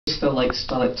Fell like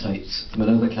stalactites from an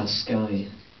overcast sky,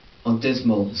 on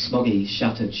dismal, smoggy,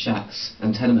 shattered shacks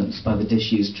and tenements by the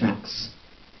disused tracks.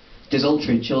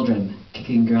 Desultory children,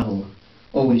 kicking gravel,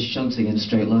 always shunting in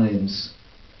straight lines.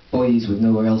 Boys with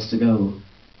nowhere else to go,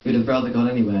 who'd have rather gone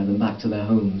anywhere than back to their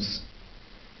homes.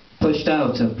 Pushed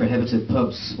out of prohibited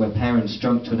pubs where parents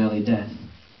drunk to an early death,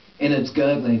 innards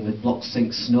gurgling with block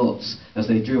sink snorts as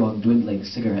they drew on dwindling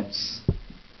cigarettes.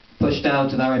 Pushed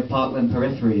out of arid parkland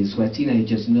peripheries where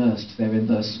teenagers nursed their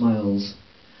inverse smiles,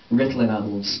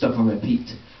 Ritalin-addled, stuck on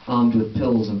repeat, armed with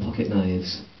pills and pocket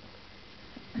knives.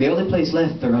 The only place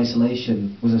left for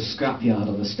isolation was a scrapyard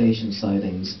on the station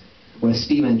sidings, where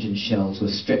steam engine shells were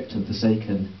stripped and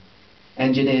forsaken,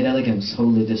 engineered elegance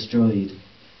wholly destroyed,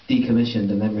 decommissioned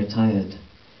and then retired,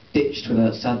 ditched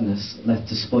without sadness, left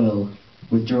to spoil,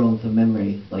 withdrawn from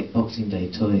memory like Boxing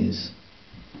Day toys.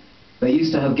 They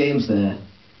used to have games there.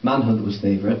 Manhunt was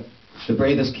favourite, the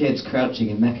bravest kids crouching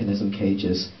in mechanism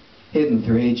cages, hidden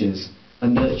for ages,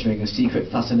 and nurturing a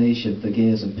secret fascination for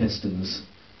gears and pistons.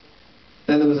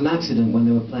 Then there was an accident when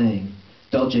they were playing,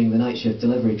 dodging the night shift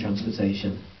delivery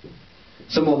transportation.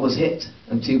 Someone was hit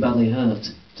and too badly hurt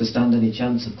to stand any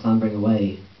chance of clambering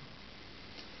away.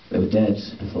 They were dead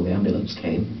before the ambulance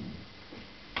came.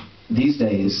 These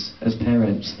days, as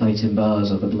parents fight in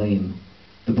bars over blame,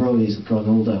 the boys have grown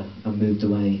older and moved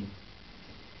away.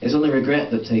 It's only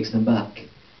regret that takes them back,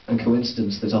 and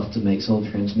coincidence that often makes old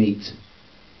friends meet.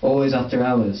 Always after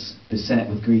hours, beset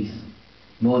with grief,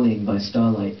 mourning by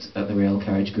starlight at the rail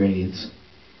carriage graves.